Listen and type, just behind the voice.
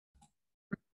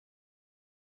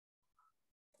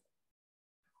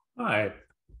Hi,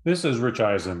 this is Rich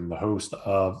Eisen, the host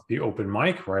of the Open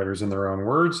Mic, Writers in Their Own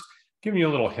Words, giving you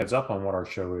a little heads up on what our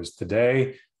show is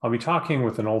today. I'll be talking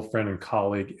with an old friend and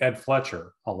colleague, Ed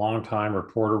Fletcher, a longtime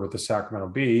reporter with the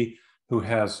Sacramento Bee, who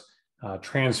has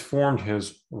transformed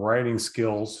his writing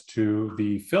skills to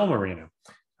the film arena.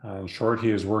 In short,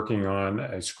 he is working on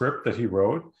a script that he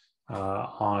wrote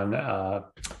on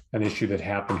an issue that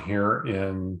happened here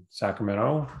in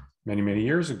Sacramento many, many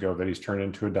years ago that he's turned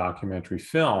into a documentary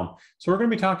film. So we're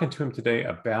going to be talking to him today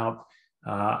about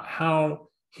how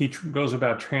he goes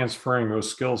about transferring those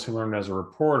skills he learned as a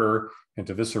reporter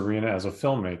into this arena as a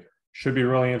filmmaker. Should be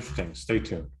really interesting. Stay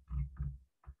tuned.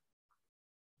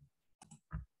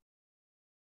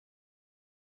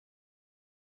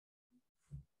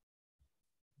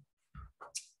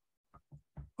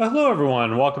 Well, hello,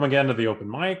 everyone. Welcome again to the Open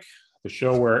Mic, the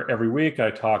show where every week I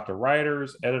talk to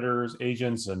writers, editors,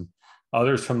 agents, and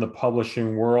others from the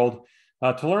publishing world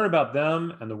to learn about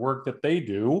them and the work that they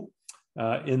do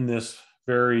in this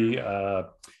very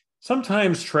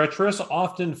sometimes treacherous,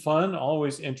 often fun,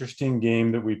 always interesting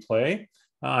game that we play.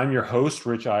 I'm your host,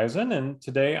 Rich Eisen, and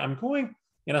today I'm going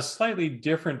in a slightly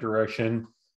different direction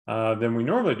than we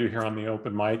normally do here on the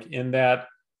Open Mic, in that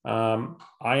I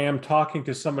am talking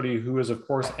to somebody who is, of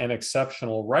course, an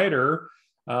exceptional writer,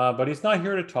 but he's not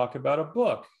here to talk about a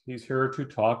book. He's here to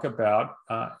talk about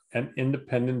an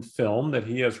independent film that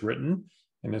he has written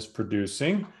and is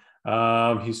producing.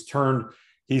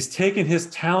 He's taken his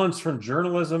talents from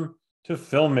journalism to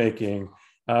filmmaking.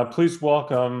 Please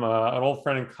welcome an old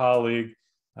friend and colleague,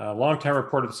 longtime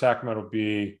reporter of the Sacramento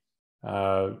Bee,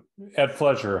 Ed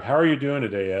Fletcher. How are you doing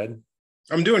today, Ed?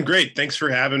 I'm doing great. Thanks for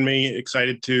having me.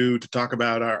 Excited to talk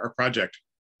about our project.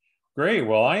 Great.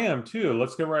 Well, I am too.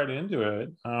 Let's get right into it.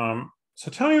 So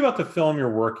tell me about the film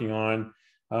you're working on,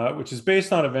 which is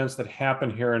based on events that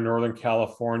happened here in Northern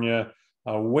California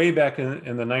way back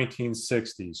in the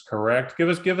 1960s, correct?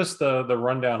 Give us the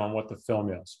rundown on what the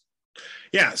film is.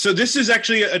 Yeah, so this is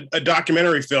actually a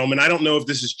documentary film, and I don't know if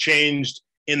this has changed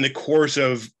in the course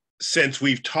of since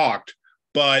we've talked,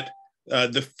 but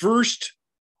the first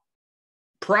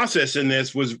process in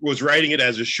this was writing it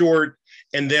as a short,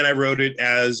 and then I wrote it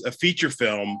as a feature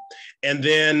film. And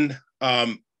then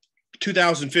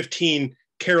 2015,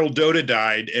 Carol Doda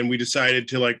died, and we decided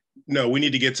to no, we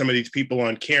need to get some of these people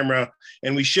on camera,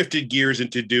 and we shifted gears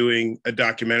into doing a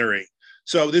documentary.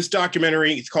 So this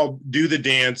documentary, it's called Do the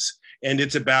Dance, and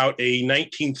it's about a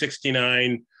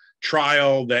 1969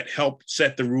 trial that helped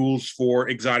set the rules for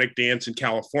exotic dance in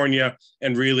California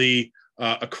and really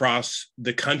across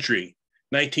the country.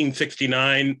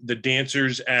 1969, the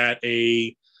dancers at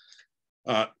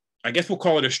I guess we'll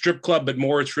call it a strip club, but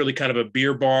more it's really kind of a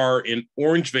beer bar in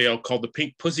Orangevale called the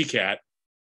Pink Pussycat,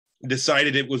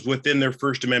 decided it was within their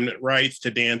First Amendment rights to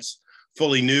dance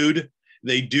fully nude.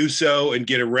 They do so and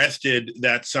get arrested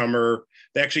that summer.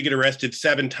 They actually get arrested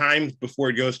 7 times before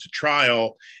it goes to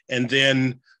trial. And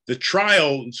then the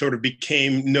trial sort of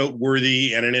became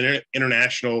noteworthy and an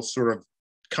international sort of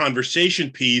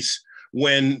conversation piece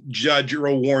when Judge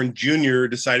Earl Warren Jr.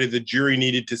 decided the jury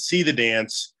needed to see the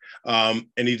dance, and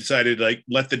he decided,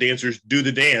 let the dancers do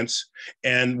the dance,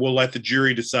 and we'll let the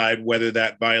jury decide whether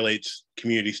that violates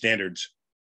community standards.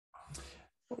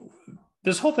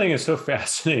 This whole thing is so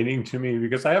fascinating to me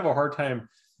because I have a hard time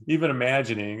even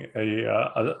imagining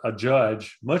a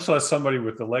judge, much less somebody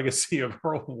with the legacy of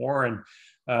Earl Warren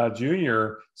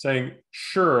Jr., saying,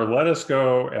 sure, let us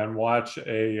go and watch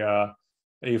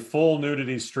a full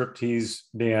nudity striptease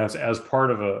dance as part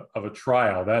of a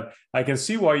trial. That I can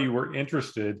see why you were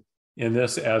interested in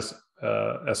this as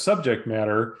a subject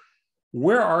matter.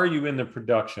 Where are you in the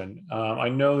production? I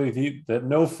know that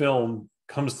no film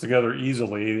comes together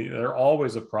easily. There's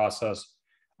always a process.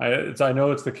 I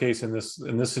know it's the case in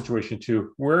this situation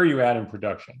too. Where are you at in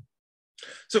production?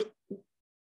 So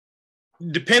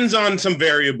depends on some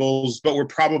variables, but we're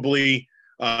probably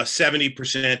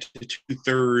 70% to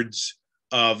 2/3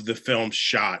 of the film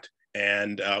shot,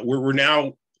 and we're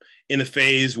now in a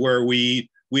phase where we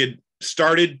had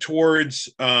started towards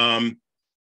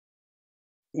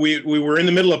we were in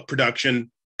the middle of production.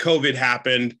 COVID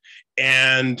happened,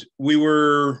 and we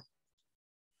were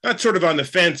not sort of on the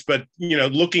fence, but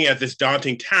looking at this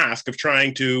daunting task of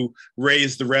trying to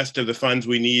raise the rest of the funds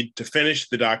we need to finish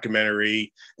the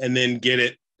documentary and then get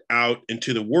it out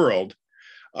into the world.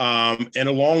 And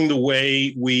along the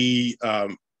way, we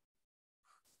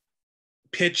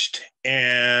pitched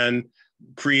and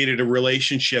created a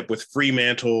relationship with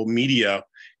Fremantle Media,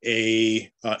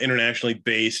 a internationally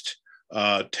based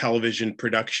television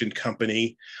production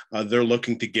company. They're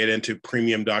looking to get into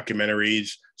premium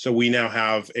documentaries. So we now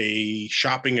have a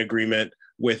shopping agreement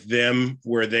with them,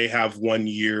 where they have 1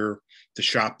 year to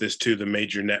shop this to the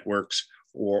major networks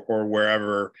or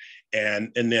wherever,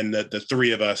 and then the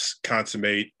three of us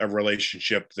consummate a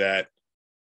relationship that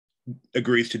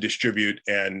agrees to distribute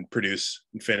and produce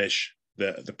and finish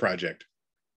the project.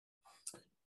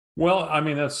 Well, I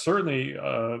mean, that's certainly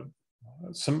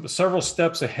several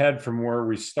steps ahead from where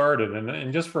we started.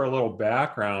 And just for a little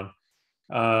background,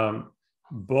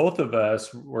 both of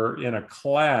us were in a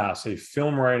class, a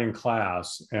film writing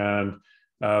class. And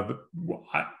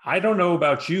I don't know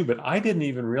about you, but I didn't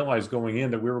even realize going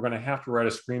in that we were going to have to write a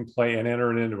screenplay and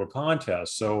enter it into a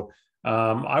contest. So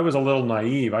I was a little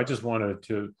naive. I just wanted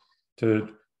to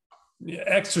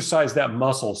exercise that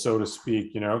muscle, so to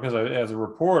speak, because as a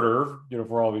reporter,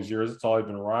 for all these years, it's all I've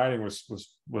been writing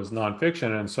was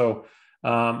nonfiction. And so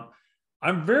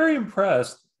I'm very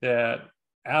impressed that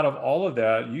out of all of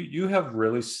that, you have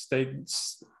really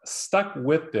stuck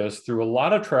with this through a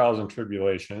lot of trials and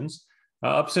tribulations,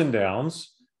 ups and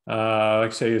downs. Like I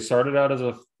say, it started out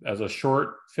as a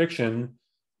short fiction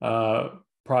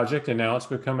project, and now it's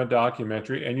become a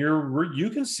documentary, and you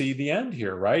can see the end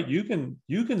here, right? You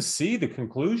can see the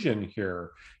conclusion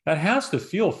here. That has to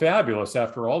feel fabulous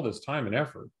after all this time and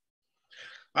effort.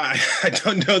 I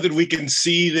don't know that we can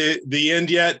see the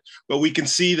end yet, but we can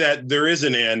see that there is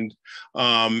an end,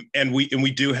 and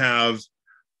we do have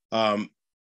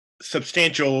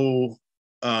substantial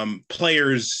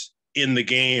players in the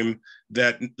game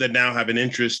that now have an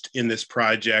interest in this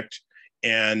project,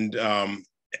 and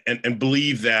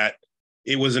believe that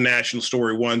it was a national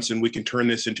story once, and we can turn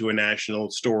this into a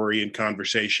national story and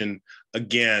conversation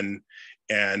again,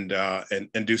 and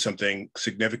do something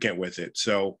significant with it.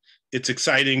 So it's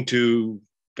exciting to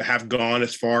have gone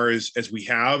as far as we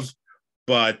have,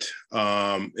 but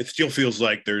it still feels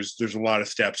like there's a lot of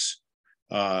steps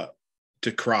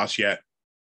to cross yet.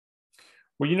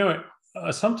 Well,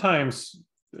 sometimes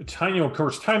of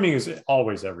course, timing is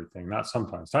always everything. Not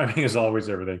sometimes. Timing is always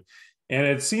everything. And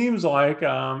it seems like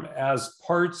as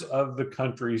parts of the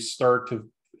country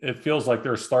it feels like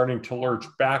they're starting to lurch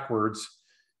backwards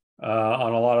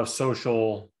on a lot of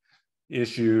social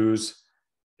issues.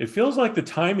 It feels like the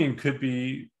timing could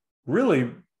be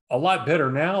really a lot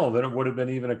better now than it would have been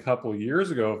even a couple of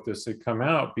years ago if this had come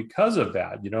out because of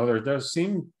that. There does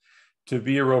seem to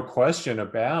be a real question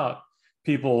about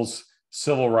people's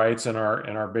civil rights and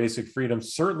our basic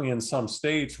freedoms, certainly in some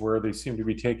states where they seem to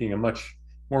be taking a much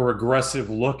more aggressive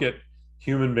look at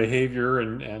human behavior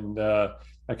and that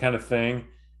kind of thing.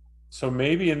 So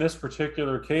maybe in this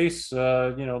particular case,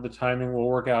 the timing will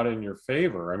work out in your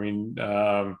favor. I mean,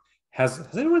 have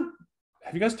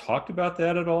you guys talked about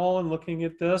that at all in looking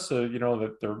at this?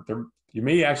 That you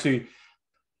may actually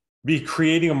be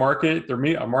creating a market.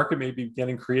 A market may be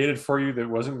getting created for you that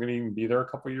wasn't going to even be there a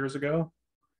couple of years ago.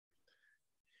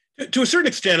 To a certain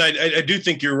extent, I do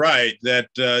think you're right that,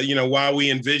 while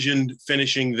we envisioned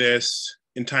finishing this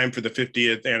in time for the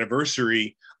 50th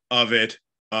anniversary of it,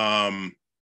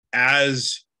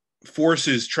 as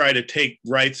forces try to take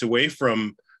rights away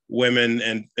from women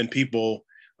and people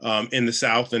in the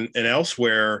South and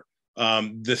elsewhere,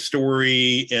 the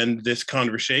story and this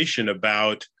conversation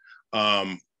about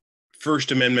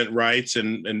First Amendment rights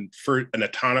and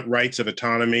rights of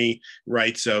autonomy,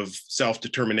 rights of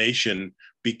self-determination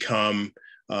become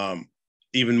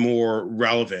even more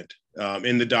relevant.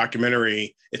 In the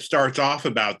documentary, it starts off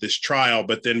about this trial,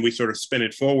 but then we sort of spin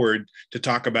it forward to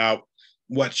talk about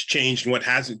what's changed and what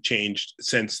hasn't changed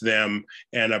since then,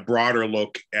 and a broader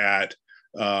look at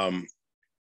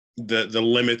the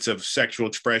limits of sexual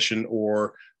expression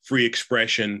or free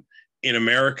expression in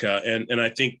America. And I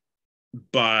think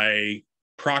by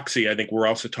proxy, I think we're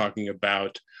also talking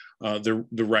about the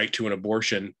right to an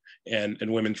abortion and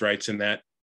women's rights in that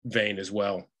vein as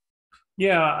well.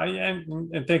 Yeah,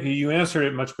 and thank you. You answered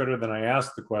it much better than I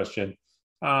asked the question.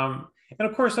 And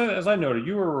of course, as I noted,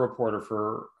 you were a reporter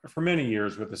for many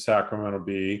years with the Sacramento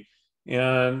Bee,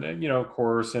 and of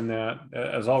course, in that,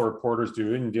 as all reporters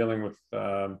do, in dealing with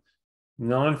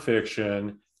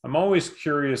nonfiction, I'm always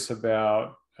curious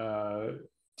about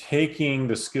taking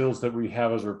the skills that we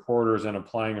have as reporters and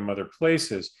applying them other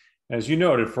places. As you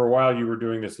noted, for a while you were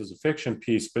doing this as a fiction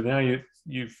piece, but now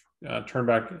you've turned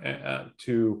back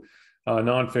to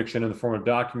nonfiction in the form of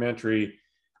documentary.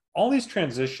 All these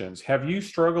transitions, have you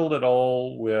struggled at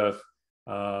all with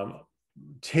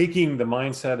taking the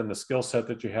mindset and the skill set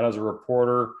that you had as a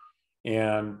reporter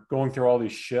and going through all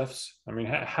these shifts? I mean,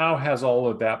 how has all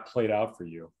of that played out for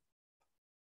you?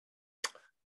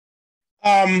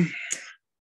 I'm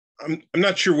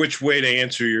not sure which way to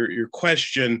answer your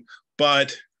question,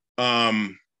 but I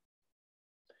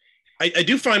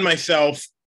do find myself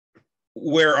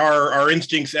where our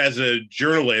instincts as a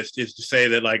journalist is to say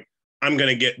that, like, I'm going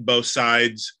to get both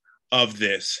sides of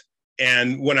this.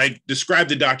 And when I describe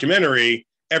the documentary,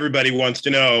 everybody wants to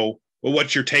know, well,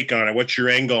 what's your take on it? What's your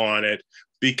angle on it?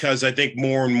 Because I think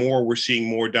more and more we're seeing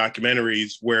more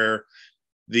documentaries where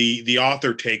the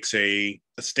author takes a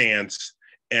stance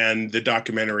and the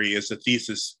documentary is a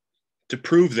thesis to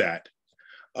prove that.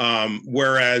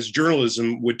 Whereas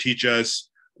journalism would teach us,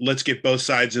 let's get both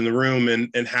sides in the room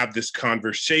and have this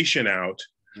conversation out.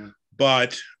 Mm-hmm.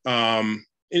 But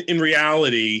in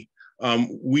reality,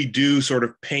 we do sort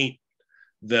of paint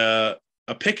a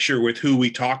picture with who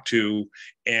we talk to,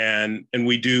 and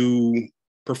we do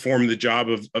perform the job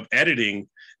of editing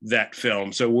that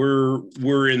film. So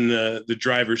we're in the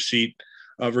driver's seat,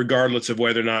 regardless of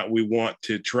whether or not we want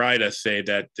to try to say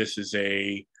that this is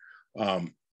a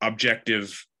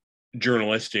objective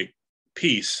journalistic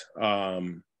piece.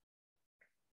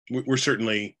 We're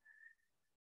certainly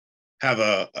have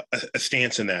a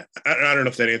stance in that. I don't know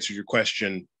if that answers your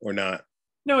question or not.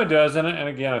 No, it does. And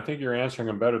again, I think you're answering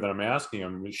them better than I'm asking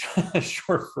them. A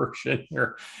short version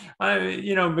here.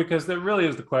 Because that really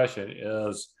is the question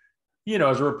is,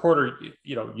 as a reporter,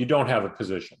 you don't have a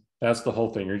position. That's the whole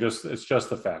thing. It's just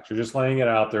the facts. You're just laying it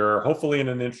out there, hopefully in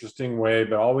an interesting way,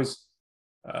 but always,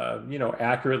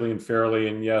 accurately and fairly.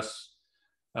 And yes,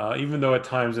 even though at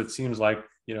times it seems like,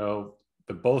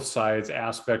 the both sides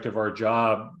aspect of our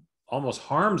job almost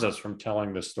harms us from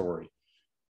telling the story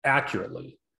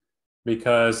accurately.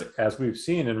 Because as we've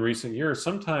seen in recent years,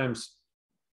 sometimes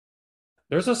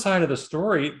there's a side of the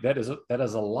story that is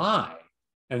a lie.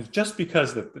 And just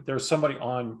because there's somebody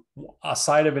on a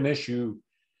side of an issue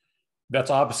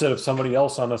that's opposite of somebody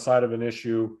else on the side of an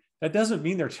issue, that doesn't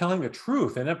mean they're telling the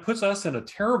truth. And that puts us in a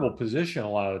terrible position a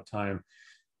lot of the time.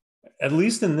 At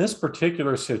least in this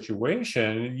particular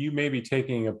situation, you may be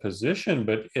taking a position,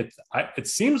 but it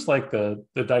seems like the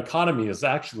dichotomy is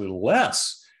actually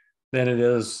less than it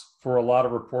is for a lot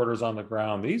of reporters on the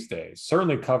ground these days,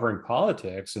 certainly covering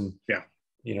politics and,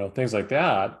 things like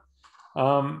that.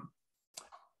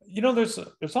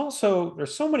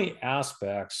 There's so many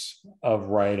aspects of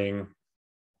writing,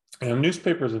 and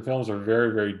newspapers and films are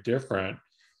very, very different.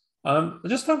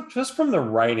 Just from the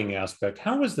writing aspect,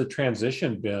 how has the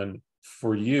transition been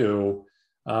for you?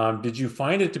 Did you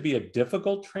find it to be a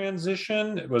difficult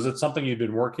transition? Was it something you'd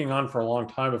been working on for a long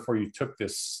time before you took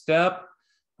this step?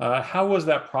 How was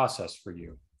that process for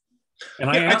you?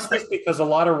 And I ask this because a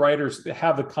lot of writers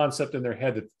have the concept in their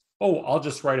head that, I'll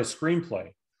just write a screenplay.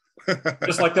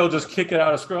 Just like they'll just kick it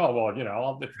out of screen.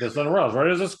 If there's nothing else, write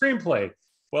it as a screenplay.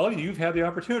 Well, you've had the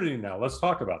opportunity now. Let's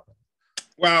talk about that.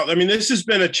 Well, I mean, this has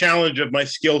been a challenge of my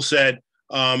skill set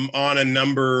on a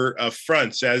number of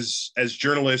fronts. As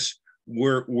journalists,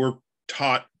 we're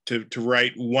taught to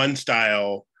write one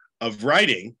style of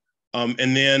writing,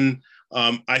 and then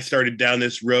I started down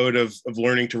this road of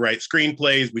learning to write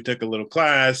screenplays. We took a little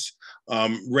class,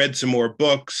 read some more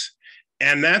books,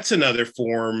 and that's another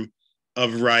form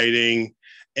of writing.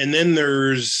 And then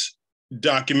there's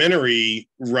documentary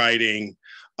writing,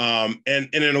 and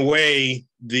in a way,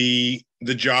 the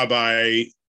job I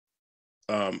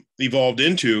evolved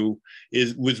into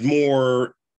was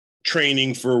more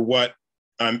training for what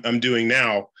I'm doing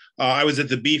now. I was at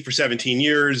the Bee for 17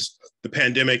 years. The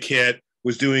pandemic hit,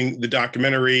 was doing the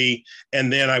documentary,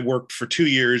 and then I worked for 2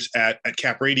 years at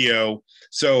Cap Radio.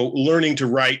 So learning to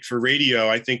write for radio,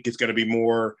 I think, is going to be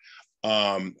more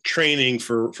training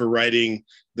for writing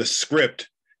the script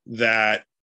that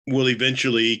will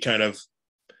eventually kind of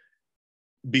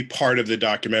be part of the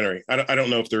documentary. I don't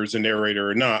know if there's a narrator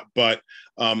or not, but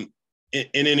in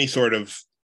any sort of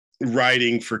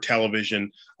writing for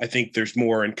television, I think there's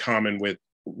more in common with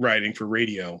writing for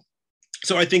radio.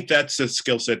 So I think that's a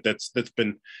skill set that's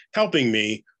been helping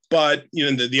me. But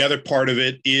the other part of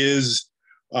it is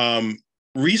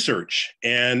research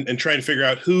and trying to figure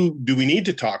out who do we need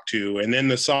to talk to, and then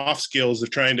the soft skills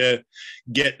of trying to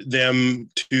get them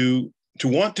to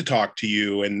want to talk to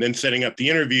you, and then setting up the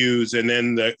interviews, and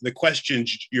then the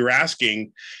questions you're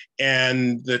asking,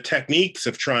 and the techniques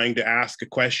of trying to ask a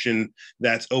question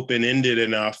that's open-ended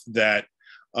enough that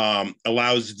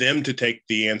allows them to take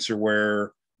the answer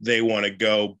where they want to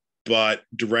go, but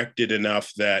directed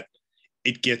enough that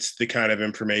it gets the kind of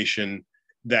information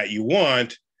that you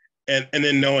want, and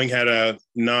then knowing how to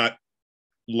not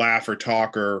laugh or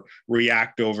talk or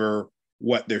react over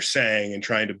what they're saying, and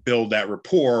trying to build that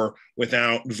rapport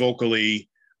without vocally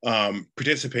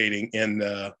participating in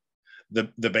the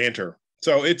banter.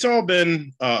 So it's all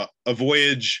been a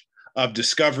voyage of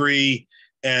discovery.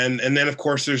 And then, of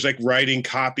course, there's like writing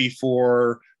copy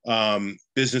for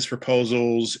business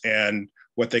proposals and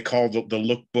what they call the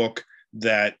lookbook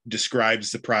that describes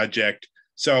the project.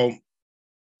 So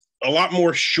a lot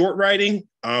more short writing,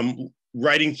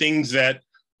 writing things that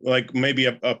like maybe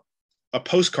a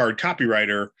postcard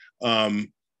copywriter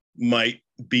might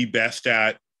be best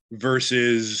at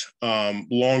versus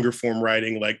longer form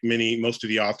writing like most of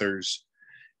the authors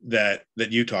that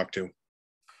you talk to.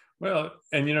 Well,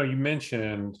 and you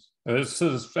mentioned this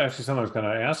is actually something I was going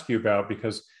to ask you about,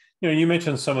 because you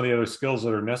mentioned some of the other skills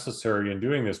that are necessary in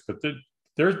doing this, but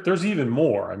there's even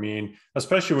more. I mean,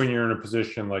 especially when you're in a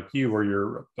position like you, where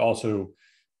you're also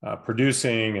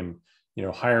producing and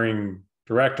hiring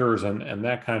directors and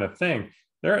that kind of thing.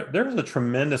 There's a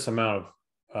tremendous amount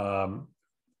of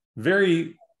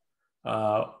very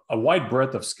a wide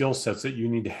breadth of skill sets that you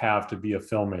need to have to be a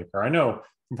filmmaker. I know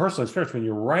from personal experience, when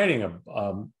you're writing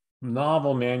a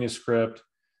novel manuscript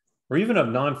or even a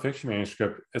nonfiction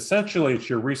manuscript, essentially it's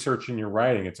your research and your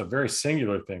writing. It's a very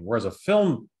singular thing. Whereas a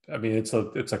film, I mean, it's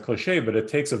a cliche, but it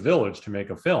takes a village to make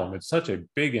a film. It's such a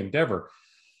big endeavor.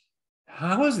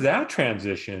 How has that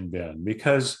transition been?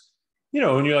 Because,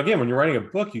 when you're writing a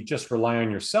book, you just rely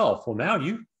on yourself. Well, now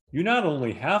you not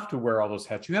only have to wear all those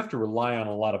hats, you have to rely on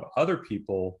a lot of other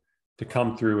people to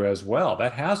come through as well.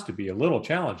 That has to be a little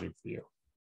challenging for you.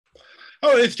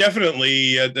 Oh, it's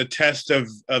definitely the test of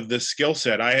the skill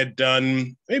set. I had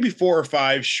done maybe 4 or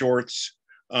 5 shorts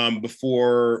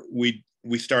before we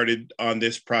started on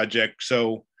this project.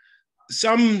 So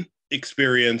some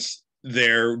experience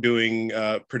there doing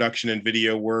production and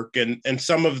video work, and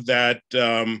some of that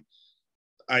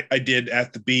I did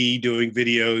at the Bee doing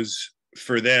videos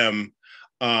for them.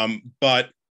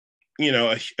 But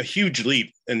a huge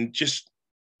leap, and just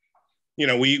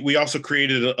we also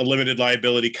created a limited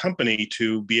liability company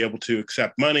to be able to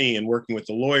accept money, and working with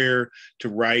the lawyer to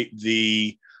write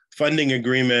the funding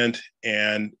agreement.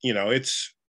 And,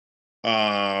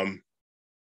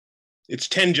 it's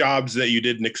 10 jobs that you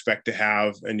didn't expect to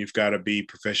have, and you've got to be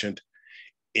proficient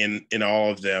in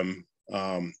all of them,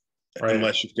 right,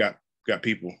 unless you've got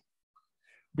people.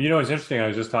 It's interesting. I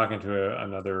was just talking to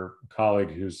another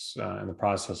colleague who's in the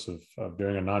process of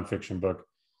doing a nonfiction book.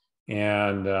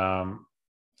 And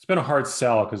it's been a hard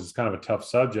sell because it's kind of a tough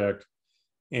subject.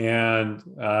 And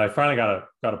I finally got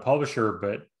a publisher,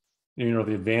 but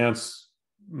the advance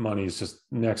money is just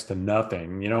next to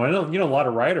nothing. I know a lot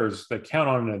of writers that count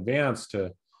on an advance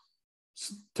to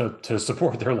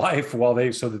support their life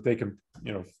so that they can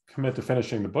commit to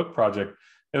finishing the book project.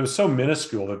 It was so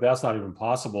minuscule that that's not even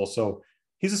possible. So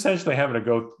he's essentially having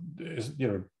to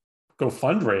go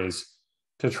fundraise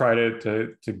to try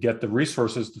to get the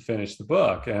resources to finish the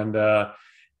book. And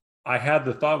I had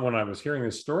the thought when I was hearing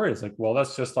this story, it's like, well,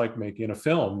 that's just like making a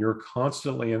film. You're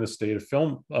constantly in the state of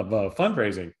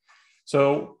fundraising.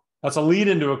 So that's a lead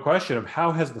into a question of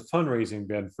how has the fundraising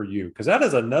been for you? Because that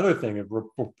is another thing that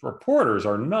reporters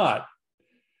are not.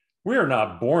 We are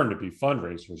not born to be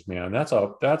fundraisers, man.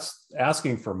 That's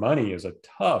asking for money is a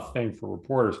tough thing for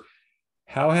reporters.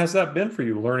 How has that been for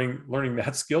you, learning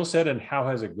that skill set, and how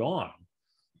has it gone?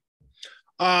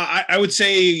 I would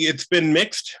say it's been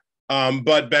mixed,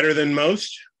 but better than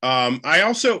most.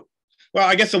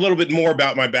 I guess a little bit more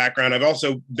about my background. I've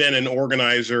also been an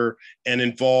organizer and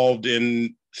involved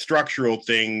in structural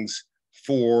things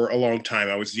for a long time.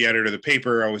 I was the editor of the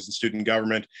paper. I was in student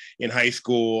government in high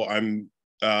school. I'm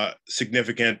not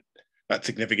significant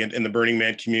in the Burning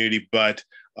Man community, but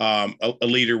a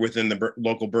leader within the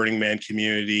local Burning Man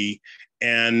community,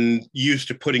 and used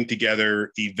to putting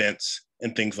together events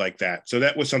and things like that. So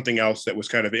that was something else that was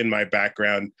kind of in my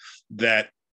background that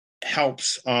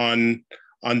helps on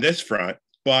this front.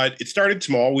 But it started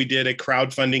small. We did a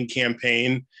crowdfunding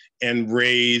campaign and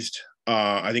raised,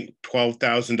 I think,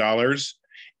 $12,000.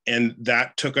 And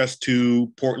that took us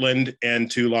to Portland and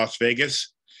to Las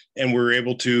Vegas. And we were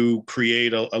able to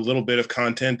create a little bit of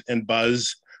content and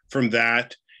buzz from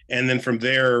that. And then from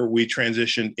there, we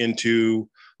transitioned into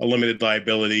a limited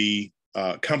liability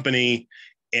company.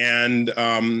 And,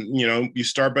 you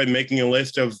start by making a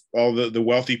list of all the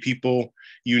wealthy people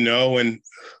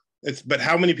but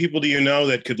how many people do you know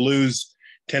that could lose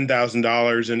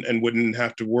 $10,000 and wouldn't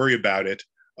have to worry about it?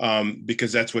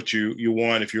 Because that's what you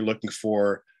want if you're looking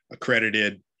for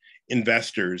accredited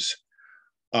investors.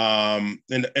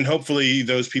 And hopefully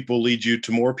those people lead you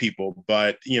to more people,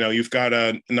 but you've got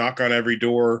to knock on every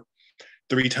door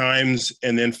 3 times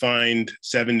and then find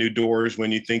 7 new doors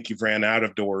when you think you've ran out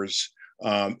of doors.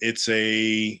 It's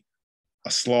a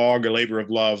slog, a labor of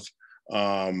love,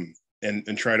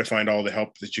 and try to find all the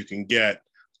help that you can get.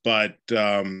 But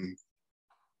and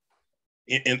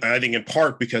I think in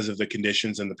part because of the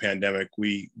conditions in the pandemic,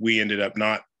 we ended up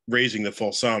not raising the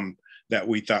full sum that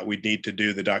we thought we'd need to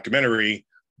do the documentary,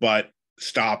 but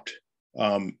stopped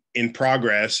in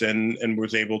progress, and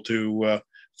was able to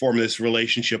form this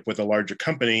relationship with a larger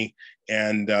company.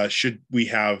 And should we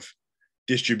have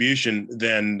distribution,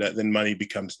 then money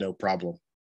becomes no problem.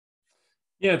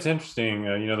 Yeah, it's interesting.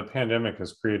 The pandemic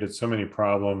has created so many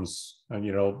problems.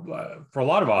 For a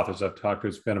lot of authors I've talked to,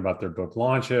 it's been about their book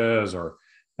launches or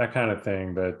that kind of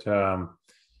thing. But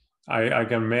I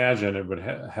can imagine it would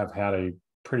have had a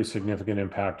pretty significant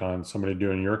impact on somebody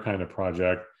doing your kind of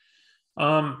project.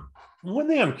 One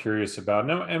thing I'm curious about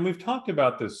now, and we've talked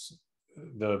about this,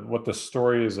 what the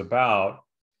story is about.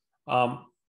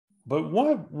 But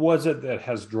what was it that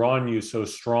has drawn you so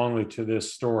strongly to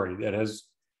this story, that has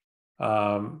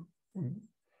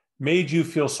made you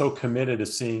feel so committed to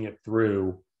seeing it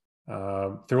through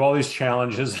all these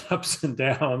challenges, ups and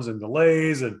downs and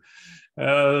delays and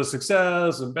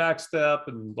success and backstep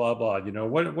and blah, blah.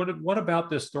 What about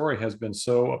this story has been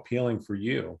so appealing for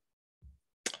you?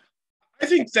 I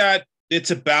think that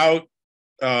it's about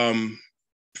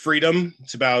freedom.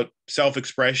 It's about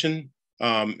self-expression.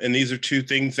 And these are two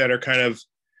things that are kind of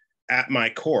at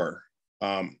my core.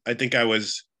 I think I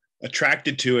was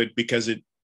attracted to it because it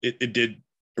did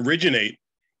originate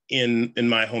in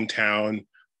my hometown,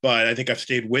 but I think I've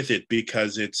stayed with it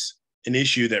because it's an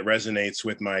issue that resonates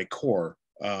with my core.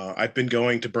 I've been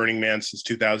going to Burning Man since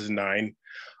 2009.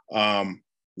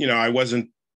 I wasn't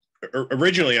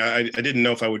originally, I didn't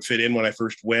know if I would fit in when I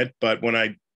first went, but when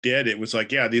I did, it was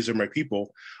like, yeah, these are my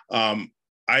people.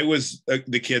 I was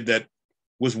the kid that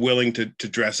was willing to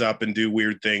dress up and do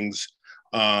weird things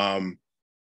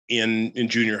in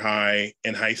junior high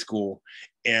and high school.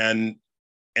 And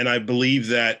I believe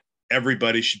that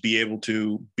everybody should be able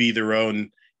to be their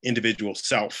own individual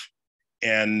self.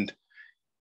 And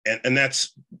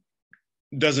that's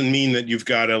doesn't mean that you've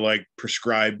got to like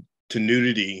prescribe to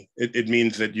nudity. It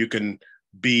means that you can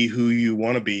be who you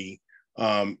want to be.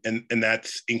 And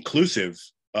that's inclusive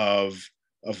of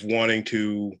wanting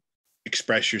to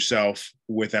express yourself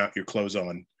without your clothes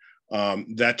on.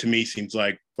 That to me seems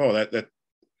like, oh,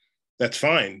 that's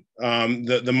fine.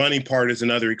 The money part is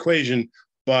another equation,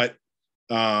 but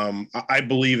I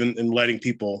believe in letting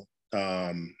people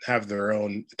have their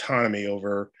own autonomy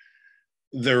over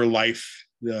their life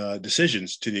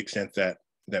decisions to the extent that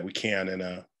we can in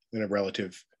a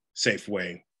relative safe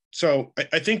way. So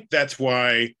I think that's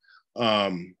why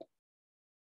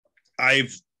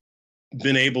I've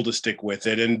been able to stick with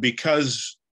it. And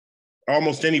because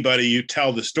almost anybody you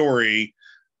tell the story,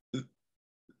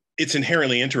 it's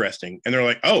inherently interesting. And they're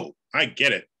like, oh, I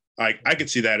get it. I could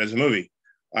see that as a movie.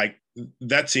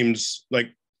 That seems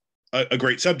like a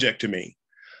great subject to me.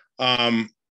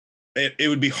 It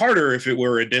would be harder if it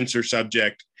were a denser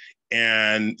subject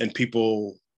and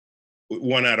people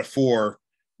 1 out of 4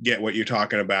 get what you're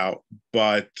talking about.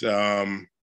 But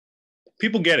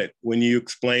people get it when you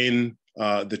explain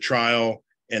the trial,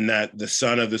 and that the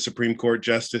son of the Supreme Court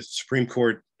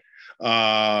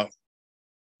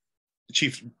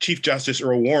Chief Justice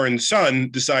Earl Warren's son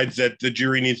decides that the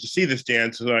jury needs to see this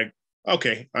dance. So like,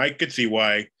 okay, I could see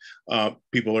why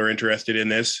people are interested in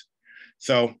this.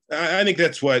 So I think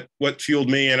that's what fueled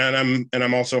me, and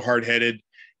I'm also hard-headed.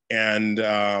 And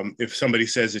if somebody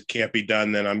says it can't be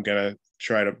done, then I'm gonna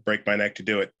try to break my neck to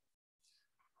do it.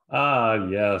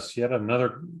 Yes, yet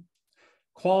another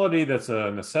quality that's a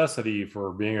necessity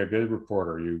for being a good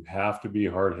reporter. You have to be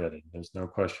hard-headed. There's no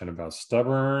question about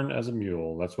stubborn as a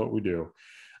mule. That's what we do.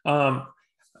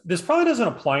 This probably doesn't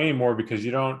apply anymore because you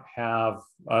don't have,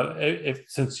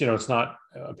 since it's not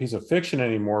a piece of fiction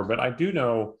anymore. But I do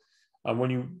know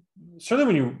when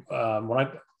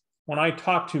I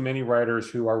talk to many writers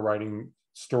who are writing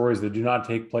stories that do not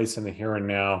take place in the here and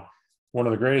now, one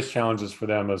of the greatest challenges for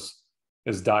them is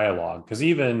dialogue. Because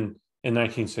even in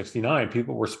 1969,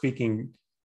 people were speaking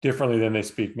differently than they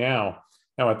speak now.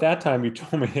 Now, at that time, you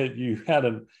told me that you had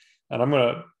and I'm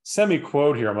going to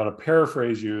semi-quote here, I'm going to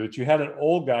paraphrase you, that you had an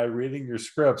old guy reading your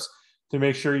scripts to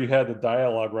make sure you had the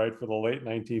dialogue right for the late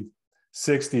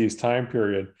 1960s time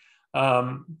period.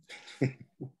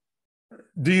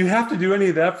 Do you have to do any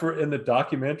of that in the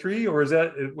documentary, or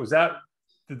did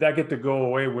that get to go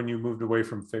away when you moved away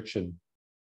from fiction?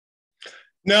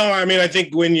 No, I mean, I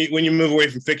think when you move away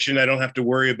from fiction, I don't have to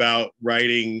worry about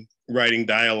writing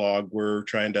dialogue. We're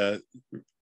trying to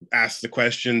ask the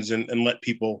questions and let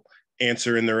people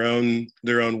answer in their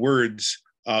own words.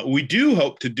 We do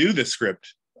hope to do the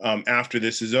script after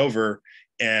this is over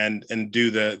and do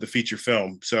the feature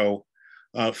film. So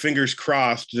fingers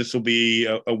crossed, this will be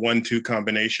a 1-2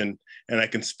 combination, and I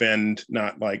can spend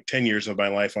not like 10 years of my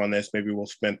life on this. Maybe we'll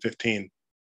spend 15.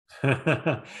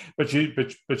 but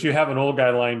you have an old guy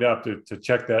lined up to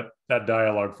check that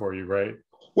dialogue for you, right?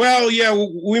 Well, yeah,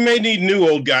 we may need new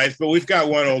old guys, but we've got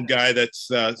one old guy that's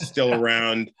still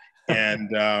around, and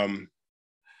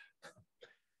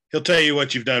he'll tell you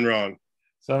what you've done wrong.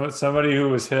 Somebody who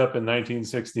was hip in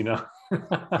 1969.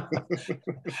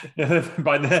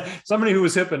 By then, somebody who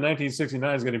was hip in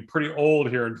 1969 is getting pretty old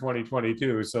here in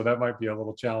 2022, so that might be a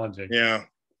little challenging. Yeah,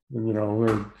 we're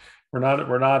not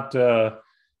not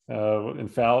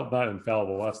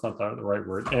infallible. That's not the right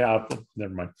word. Yeah,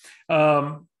 never mind.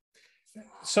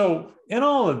 So in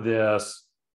all of this,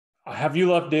 have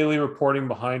you left daily reporting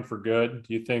behind for good?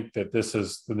 Do you think that this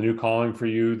is the new calling for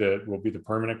you that will be the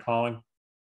permanent calling?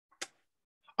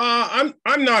 I'm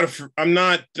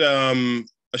not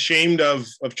ashamed of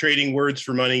trading words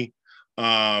for money,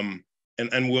 and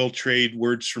will trade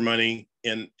words for money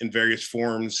in various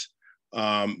forms.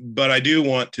 But I do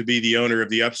want to be the owner of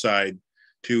the upside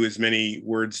to as many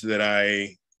words that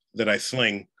I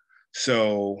sling.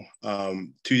 So to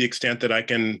the extent that I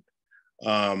can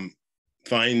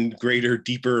find greater,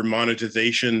 deeper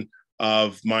monetization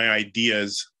of my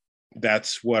ideas,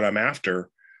 that's what I'm after.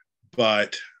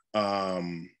 But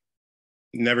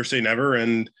never say never.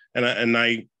 And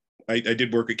I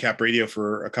did work at Cap Radio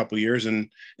for a couple of years, and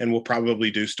we'll probably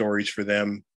do stories for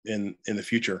them in the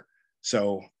future.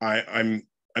 So I'm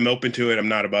open to it. I'm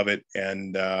not above it,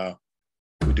 and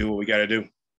we do what we got to do.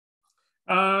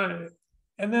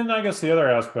 And then I guess the other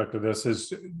aspect of this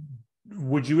is,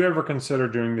 would you ever consider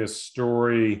doing this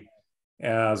story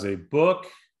as a book?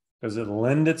 Does it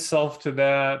lend itself to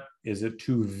that? Is it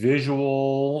too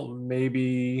visual,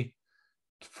 maybe,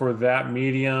 for that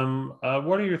medium?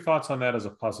 What are your thoughts on that as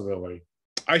a possibility?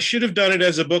 I should have done it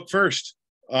as a book first.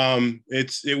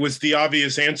 It was the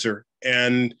obvious answer.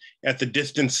 And at the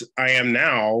distance I am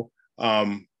now,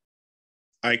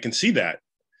 I can see that,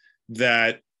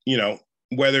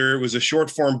 whether it was a short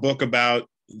form book about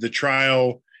the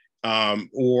trial,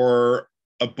 or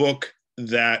a book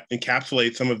that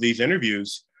encapsulates some of these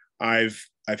interviews I've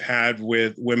had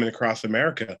with women across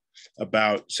America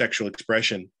about sexual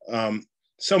expression.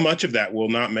 So much of that will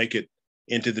not make it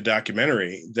into the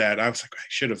documentary that I was like, I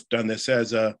should have done this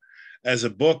as a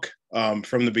book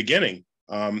from the beginning.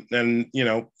 And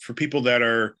for people that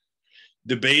are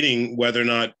debating whether or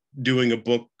not doing a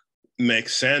book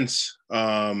makes sense,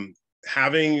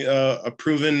 having a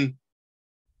proven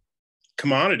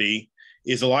commodity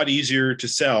is a lot easier to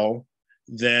sell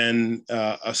than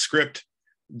a script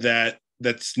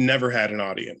that's never had an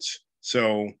audience.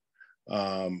 So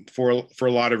for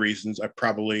a lot of reasons, I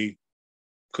probably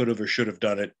could have or should have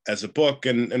done it as a book,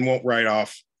 and won't write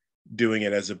off doing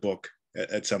it as a book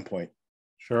at some point.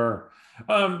 Sure.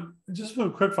 Just a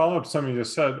quick follow-up to something you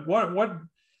just said.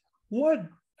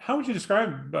 How would you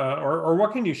describe, or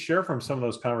what can you share from some of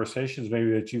those conversations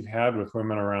maybe that you've had with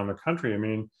women around the country? I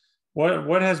mean,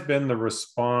 what has been the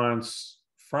response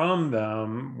from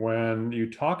them when you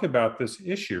talk about this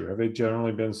issue? Have they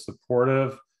generally been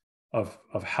supportive of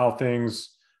how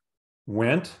things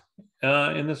went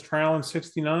in this trial in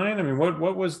 '69? I mean, what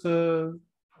was the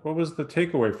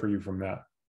takeaway for you from that?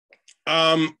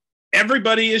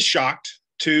 Everybody is shocked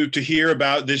to hear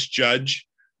about this judge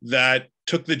that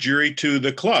took the jury to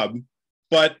the club,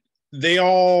 but they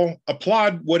all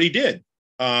applaud what he did.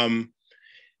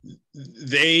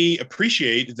 They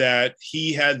appreciate that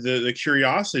he had the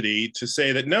curiosity to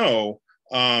say that no,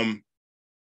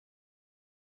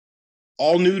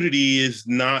 all nudity is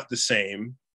not the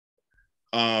same.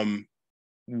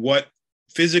 What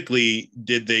physically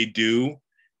did they do,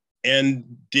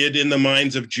 and did in the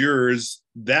minds of jurors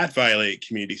that violate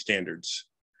community standards?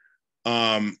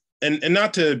 And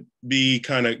not to be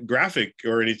kind of graphic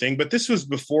or anything, but this was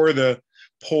before the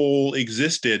pole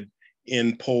existed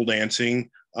in pole dancing.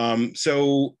 And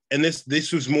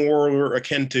this was more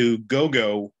akin to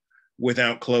go-go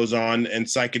without clothes on and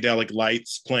psychedelic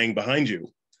lights playing behind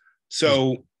you.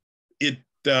 So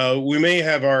we may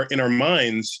have in our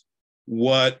minds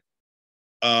what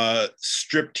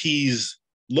striptease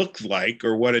looked like,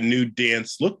 or what a nude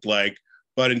dance looked like,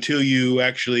 but until you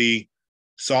actually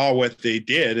saw what they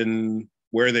did and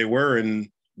where they were and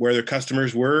where their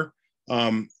customers were,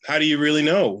 how do you really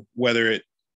know whether it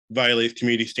violates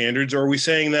community standards? Or are we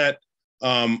saying that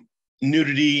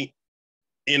nudity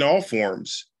in all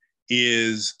forms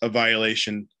is a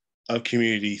violation of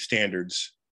community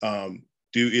standards?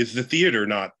 Is the theater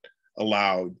not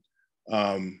allowed?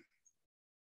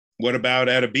 What about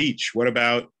at a beach? What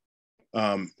about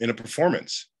in a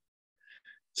performance?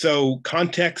 So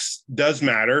context does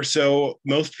matter. So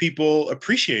most people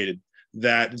appreciated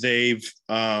that that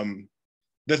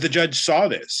the judge saw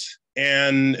this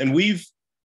And we've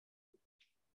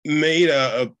made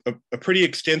a pretty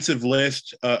extensive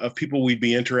list of people we'd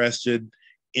be interested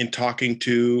in talking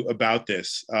to about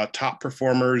this, top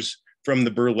performers from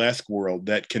the burlesque world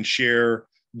that can share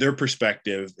their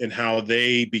perspective and how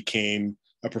they became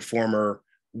a performer,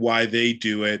 why they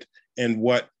do it, and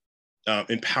what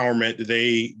empowerment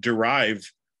they derive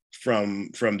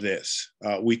from this.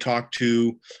 We talked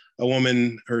to a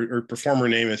woman, her performer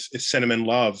name is Cinnamon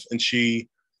Love, and she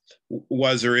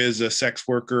was or is a sex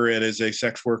worker and is a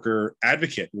sex worker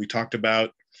advocate. We talked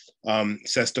about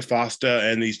Sesta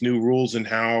Fosta and these new rules and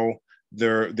how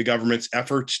the government's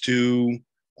efforts to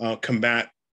combat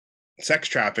sex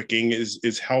trafficking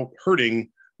is hurting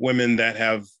women that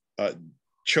have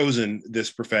chosen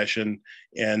this profession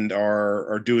and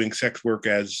are doing sex work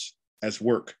as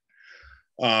work.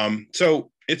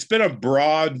 So it's been a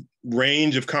broad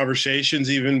range of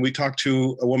conversations. Even we talked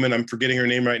to a woman, I'm forgetting her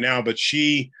name right now, but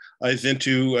she is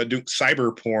into doing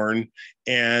cyber porn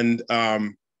and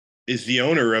is the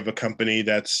owner of a company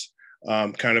that's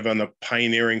kind of on the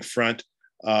pioneering front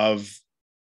of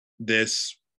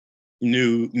this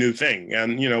new thing.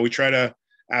 And, you know, we try to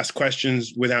ask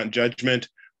questions without judgment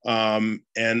and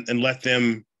let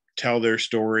them tell their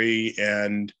story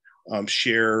and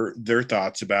share their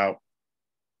thoughts about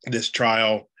this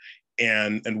trial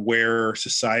and where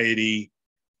society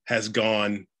has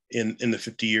gone in the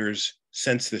 50 years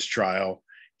since this trial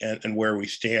and where we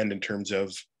stand in terms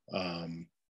of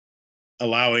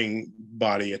allowing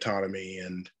body autonomy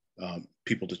and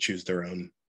people to choose their own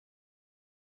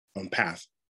path.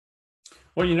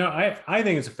 Well, you know, I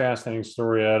think it's a fascinating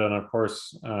story, Ed, and of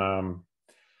course,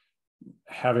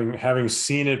 having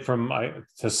seen it from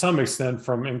to some extent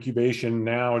from incubation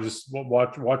now, just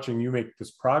watching you make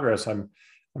this progress, I'm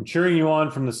cheering you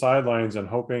on from the sidelines and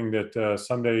hoping that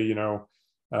someday, you know,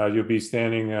 you'll be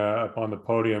standing up on the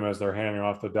podium as they're handing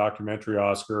off the documentary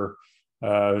Oscar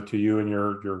to you and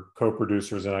your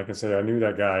co-producers, and I can say, I knew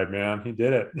that guy, man, he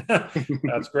did it.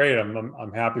 That's great.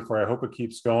 I'm happy for you. I hope it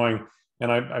keeps going.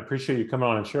 And I appreciate you coming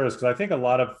on and share this, because I think a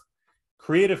lot of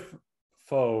creative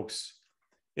folks,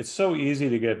 it's so easy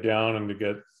to get down and to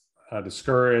get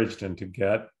discouraged and to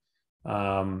get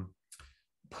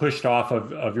pushed off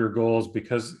of your goals,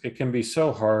 because it can be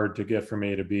so hard to get from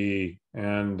A to B.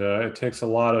 And it takes a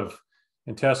lot of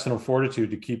intestinal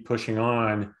fortitude to keep pushing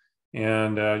on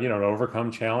and, you know, to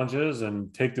overcome challenges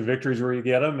and take the victories where you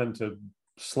get them and to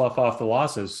slough off the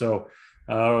losses. So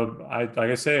like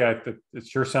I say, it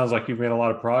sure sounds like you've made a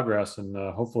lot of progress, and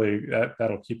hopefully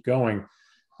that'll keep going.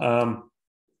 I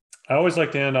always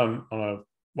like to end on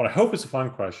what I hope is a fun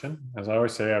question. As I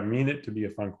always say, I mean it to be a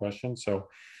fun question. So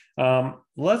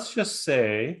let's just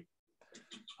say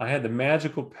I had the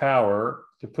magical power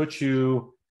to put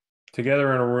you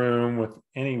together in a room with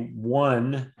any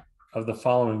one of the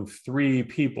following three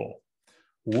people.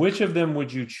 Which of them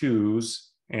would you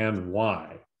choose and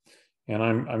why? And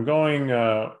I'm going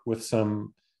with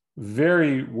some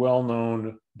very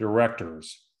well-known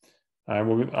directors.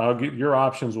 I'll get your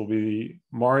options will be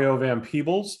Mario Van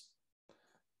Peebles,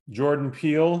 Jordan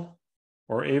Peele,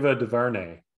 or Ava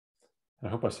DuVernay. I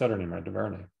hope I said her name right,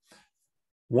 DuVernay.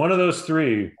 One of those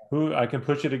three, who I can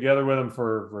put you together with them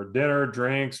for dinner,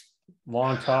 drinks,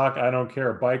 long talk. I don't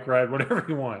care, a bike ride, whatever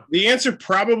you want. The answer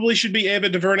probably should be Ava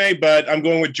DuVernay, but I'm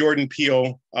going with Jordan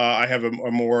Peele. I have a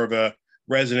more of a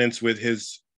resonance with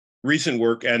his recent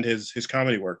work and his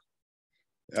comedy work.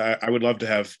 I would love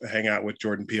to hang out with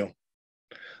Jordan Peele.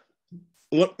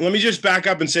 Let me just back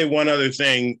up and say one other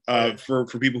thing for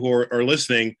people who are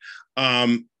listening.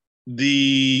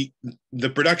 The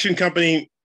production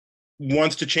company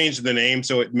wants to change the name,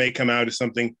 so it may come out as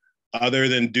something other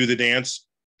than Do the Dance.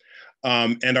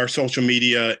 And our social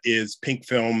media is Pink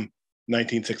Film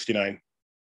 1969.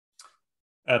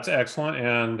 That's excellent.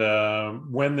 And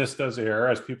when this does air,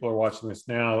 as people are watching this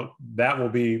now, that will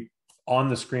be on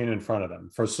the screen in front of them.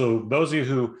 So those of you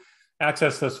who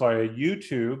access this via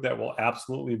YouTube, that will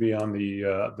absolutely be on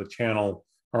the channel,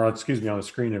 or excuse me, on the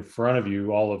screen in front of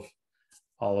you. All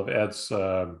of Ed's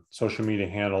social media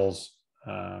handles,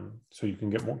 so you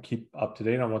can keep up to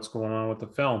date on what's going on with the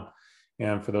film.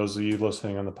 And for those of you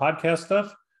listening on the podcast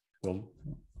stuff, well,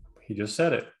 he just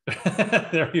said it.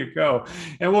 There you go.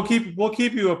 And we'll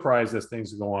keep you apprised as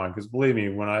things go on, because believe me,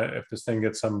 if this thing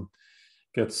gets to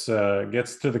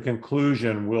the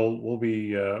conclusion, we'll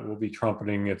be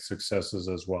trumpeting its successes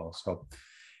as well. So,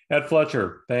 Ed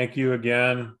Fletcher, thank you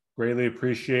again. Greatly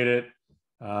appreciate it.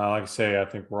 Like I say, I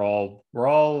think we're all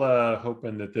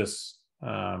hoping that this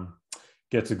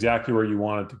gets exactly where you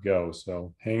want it to go.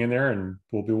 So hang in there, and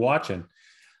we'll be watching.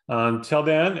 Until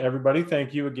then, everybody,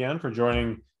 thank you again for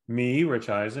joining me, Rich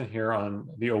Eisen, here on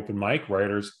the Open Mic,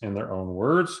 Writers in Their Own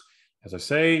Words. As I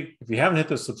say, if you haven't hit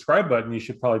the subscribe button, you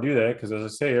should probably do that, because as I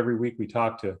say, every week we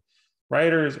talk to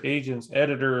writers, agents,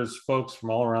 editors, folks from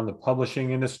all around the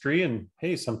publishing industry, and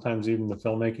hey, sometimes even the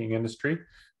filmmaking industry,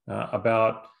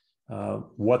 about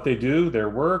what they do, their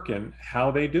work, and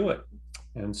how they do it.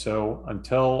 And so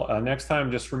until next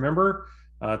time, just remember,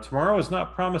 tomorrow is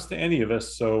not promised to any of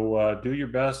us, so do your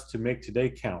best to make today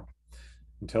count.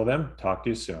 Until then, talk to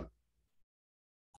you soon.